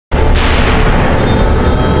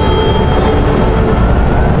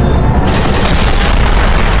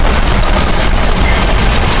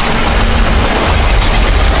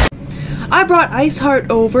I brought Iceheart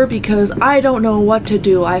over because I don't know what to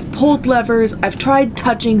do. I've pulled levers, I've tried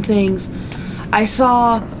touching things. I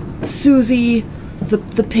saw Susie,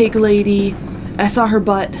 the pig lady. I saw her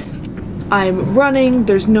butt. I'm running,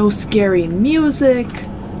 there's no scary music.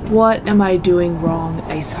 What am I doing wrong,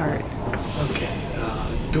 Iceheart? Okay,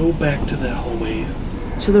 go back to that hallway.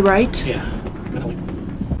 To the right? Yeah.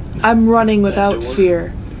 I'm running without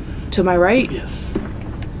fear. To my right? Yes.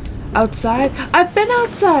 Outside? I've been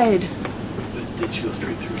outside! But did you go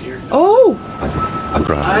straight through here? No. Oh!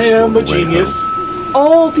 I am a genius.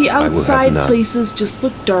 All the outside places just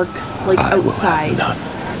look dark, like outside. None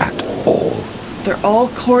at all. They're all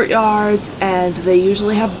courtyards, and they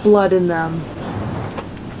usually have blood in them.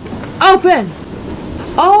 Open!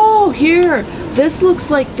 Oh, here! This looks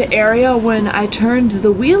like the area when I turned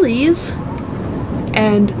the wheelies,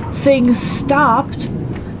 and things stopped,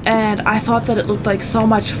 and I thought that it looked like so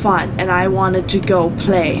much fun, and I wanted to go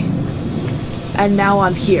play. And now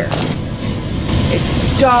I'm here.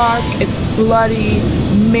 It's dark, it's bloody,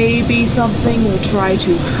 maybe something will try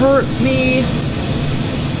to hurt me.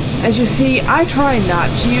 As you see, I try not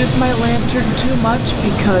to use my lantern too much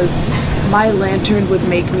because my lantern would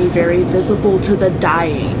make me very visible to the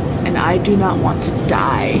dying, and I do not want to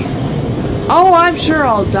die. Oh, I'm sure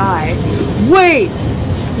I'll die. Wait,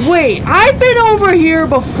 I've been over here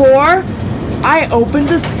before. I opened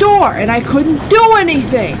this door and I couldn't do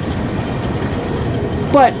anything.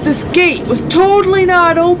 But this gate was totally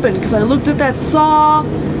not open because I looked at that saw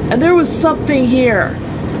and there was something here.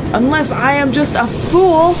 Unless I am just a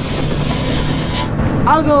fool.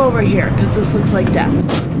 I'll go over here because this looks like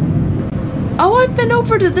death. Oh, I've been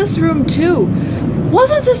over to this room too.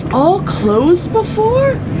 Wasn't this all closed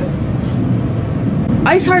before?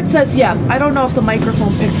 Iceheart says, yeah. I don't know if the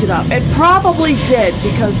microphone picked it up. It probably did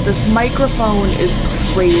because this microphone is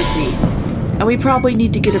crazy. And we probably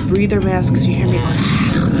need to get a breather mask because you hear me going.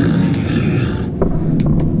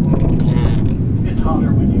 It's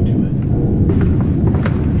hotter when you do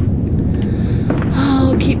it.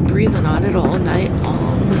 I'll keep breathing on it all night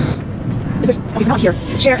long. Oh, he's not here.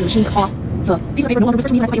 The chair and the machines are off. The piece of paper no longer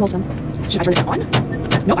whispers to me when I put them. Should I turn it back on?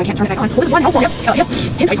 No, I can't turn it back on. Well, this is one help for you. Yep.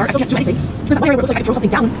 Hint, Iceheart, I still can't do anything. There's that one area where it looks like I can throw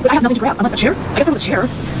something down, but I have nothing to grab. Unless a chair? I guess there was a chair.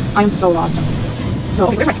 I am so lost. So, okay, so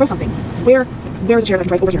there's where I throw something. Where's the chair that I can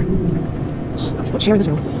drag over here? What chair in this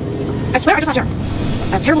room? I swear I just saw a chair.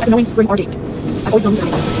 I'm terrible at knowing room or gate. I've always known this.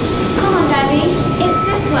 Come on, Daddy. It's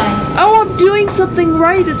this way. Oh, I'm doing something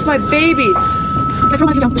right. It's my babies. Can I throw one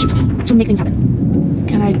of you down the chute to make things happen?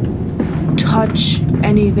 Can I touch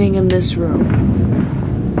anything in this room?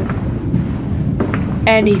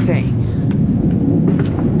 Anything.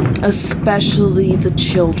 Especially the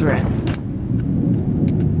children.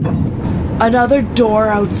 Another door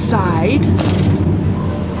outside.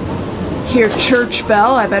 Hear church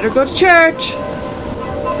bell. I better go to church.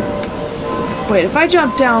 Wait, if I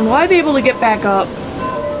jump down, will I be able to get back up?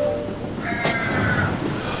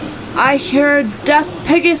 I hear death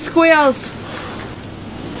piggy squeals.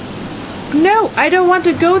 No, I don't want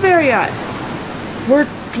to go there yet. We're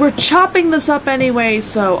chopping this up anyway,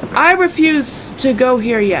 so I refuse to go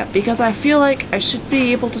here yet because I feel like I should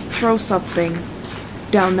be able to throw something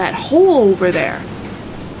down that hole over there.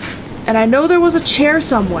 And I know there was a chair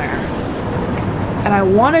somewhere. And I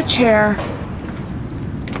want a chair.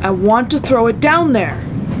 I want to throw it down there.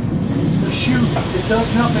 Shoot, it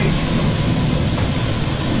does nothing.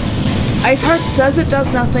 Iceheart says it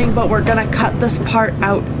does nothing, but we're gonna cut this part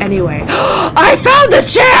out anyway. I found the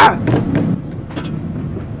chair!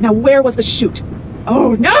 Now where was the chute?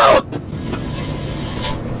 Oh no!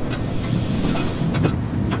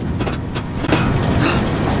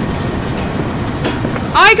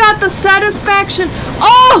 I got the satisfaction.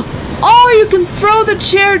 Oh! Oh, you can throw the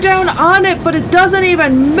chair down on it, but it doesn't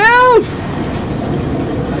even move!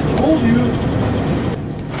 I told you.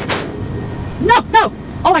 No!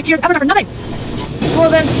 All my tears ever for nothing! Well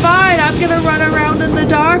then fine, I'm gonna run around in the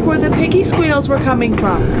dark where the piggy squeals were coming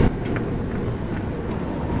from.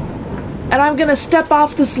 And I'm gonna step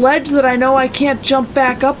off this ledge that I know I can't jump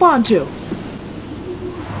back up onto.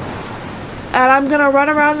 And I'm gonna run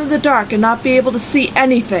around in the dark and not be able to see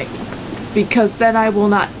anything. Because then I will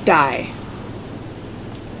not die.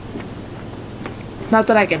 Not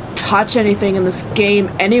that I can touch anything in this game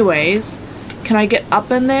anyways. Can I get up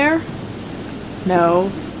in there? No.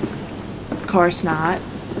 Of course not.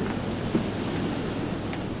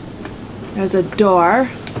 There's a door.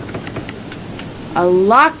 A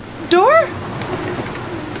locked door?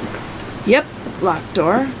 Yep, locked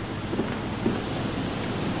door.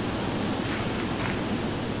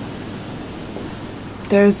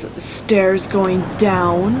 There's stairs going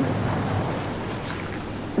down.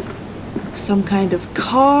 some kind of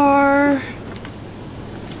car.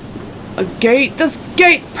 A gate. This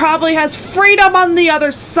gate probably has freedom on the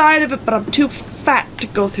other side of it, but I'm too fat to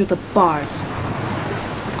go through the bars.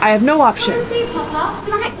 I have no option.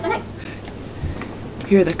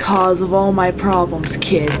 You're the cause of all my problems,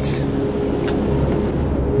 kids.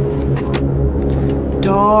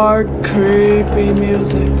 Dark, creepy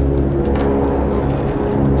music.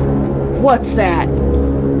 What's that?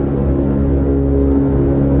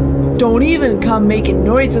 Don't even come making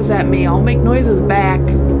noises at me. I'll make noises back.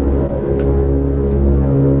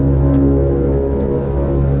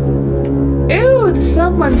 Ew,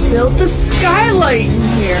 someone built a skylight in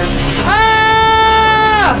here.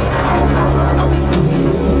 Ah!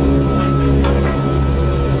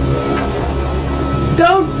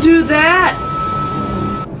 Don't do that!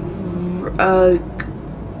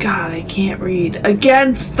 God, I can't read.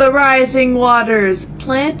 Against the rising waters,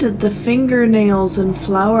 planted the fingernails in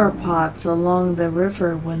flower pots along the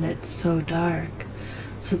river when it's so dark,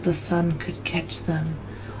 so the sun could catch them.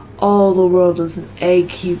 All the world is an egg,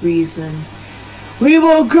 he reasoned. We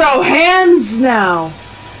will grow hands now!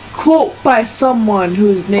 Quote by someone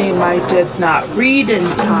whose name I did not read in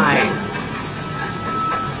time.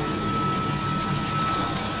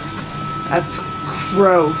 That's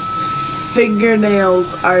gross.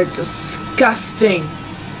 Fingernails are disgusting.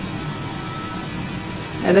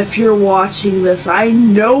 And if you're watching this, I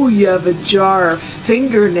know you have a jar of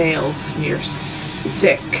fingernails and you're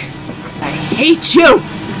sick. I hate you!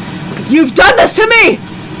 You've done this to me!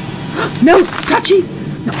 No, touchy!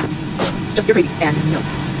 No. Just you're crazy. And no.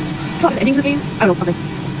 Stop the ending of this game? I don't know, something.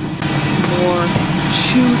 More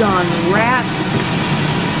chewed on rats.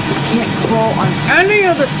 You can't crawl on any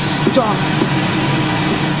of this stuff.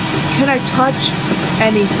 Can I touch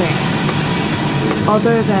anything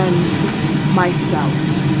other than myself?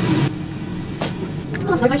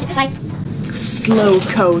 Slow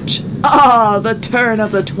coach. Ah, the turn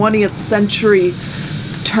of the 20th century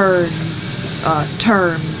terms.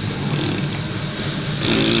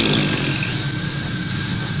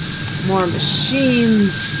 More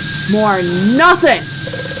machines. More nothing.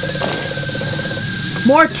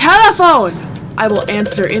 More telephone. I will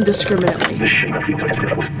answer indiscriminately.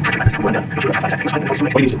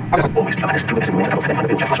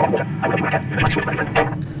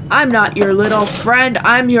 I'm not your little friend,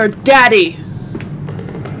 I'm your daddy.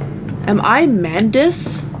 Am I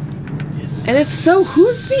Mandis? And if so,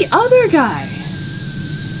 who's the other guy?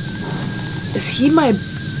 Is he my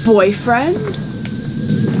boyfriend?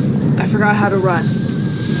 I forgot how to run.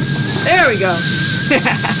 There we go.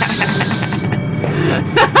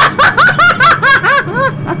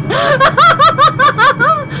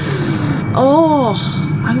 Oh,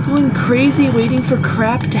 I'm going crazy waiting for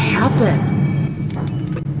crap to happen.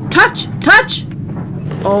 Touch! Touch!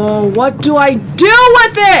 Oh, what do I do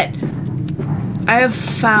with it? I have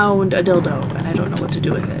found a dildo and I don't know what to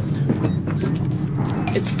do with it.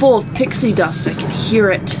 It's full of pixie dust. I can hear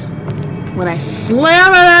it when I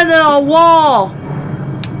slam it into the wall.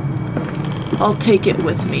 I'll take it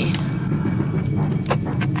with me.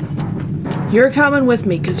 You're coming with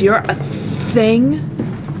me because you're a thing.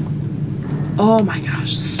 Oh my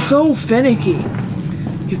gosh, so finicky.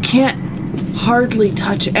 You can't hardly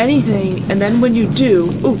touch anything, and then when you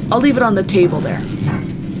do, ooh, I'll leave it on the table there.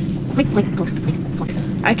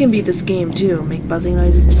 I can beat this game too. Make buzzing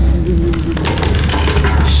noises.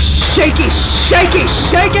 Shaky, shaky,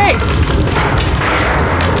 shaky!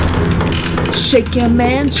 Shake your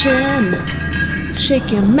mansion.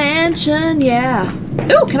 Shake your mansion, yeah.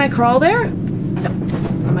 Ooh, can I crawl there? No.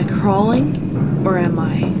 Am I crawling or am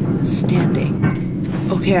I standing?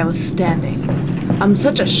 Okay, I was standing. I'm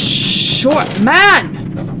such a short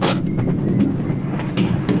man!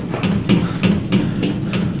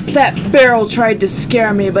 That barrel tried to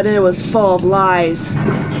scare me, but it was full of lies.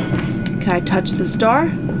 Can I touch this door?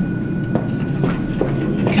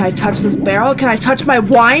 Can I touch this barrel? Can I touch my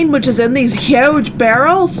wine, which is in these huge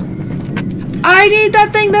barrels? I need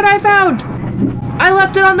that thing that I found! I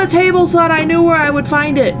left it on the table so that I knew where I would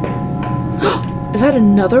find it. Is that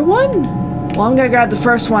another one? Well, I'm gonna grab the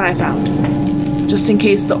first one I found. Just in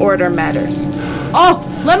case the order matters. Oh!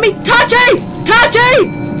 Let me touch it!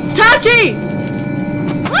 Touchy! Touchy!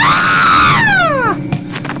 Ah!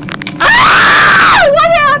 Ah!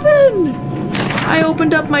 What happened? I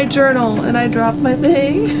opened up my journal and I dropped my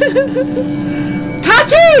thing.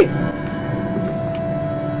 Touchy!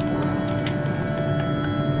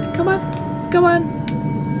 Come on. Come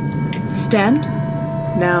on. Stand.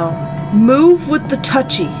 Now, move with the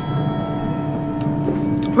touchy.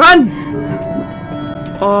 Run!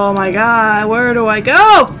 Oh my god, where do I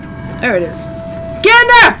go? There it is. Get in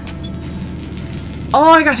there!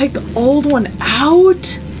 Oh, I gotta take the old one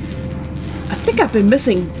out? I think I've been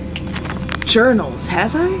missing journals,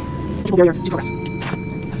 has I?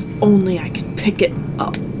 If only I could pick it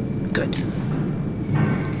up. Good.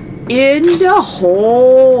 In the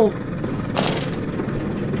hole.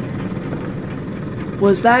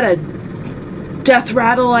 Was that a death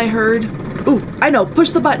rattle I heard? Ooh, I know.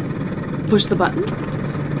 Push the button. Push the button.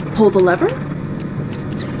 Pull the lever.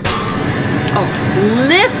 Oh,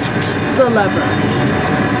 lift the lever.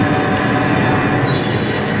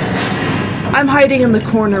 I'm hiding in the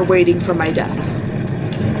corner waiting for my death.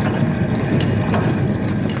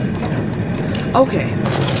 Okay.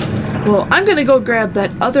 Well, I'm gonna go grab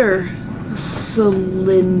that other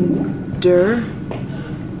cylinder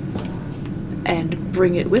and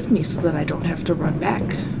bring it with me so that I don't have to run back.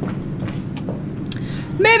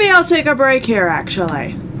 Maybe I'll take a break here,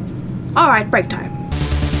 actually. Alright, break time.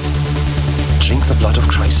 Drink the blood of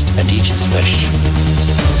Christ and eat his flesh.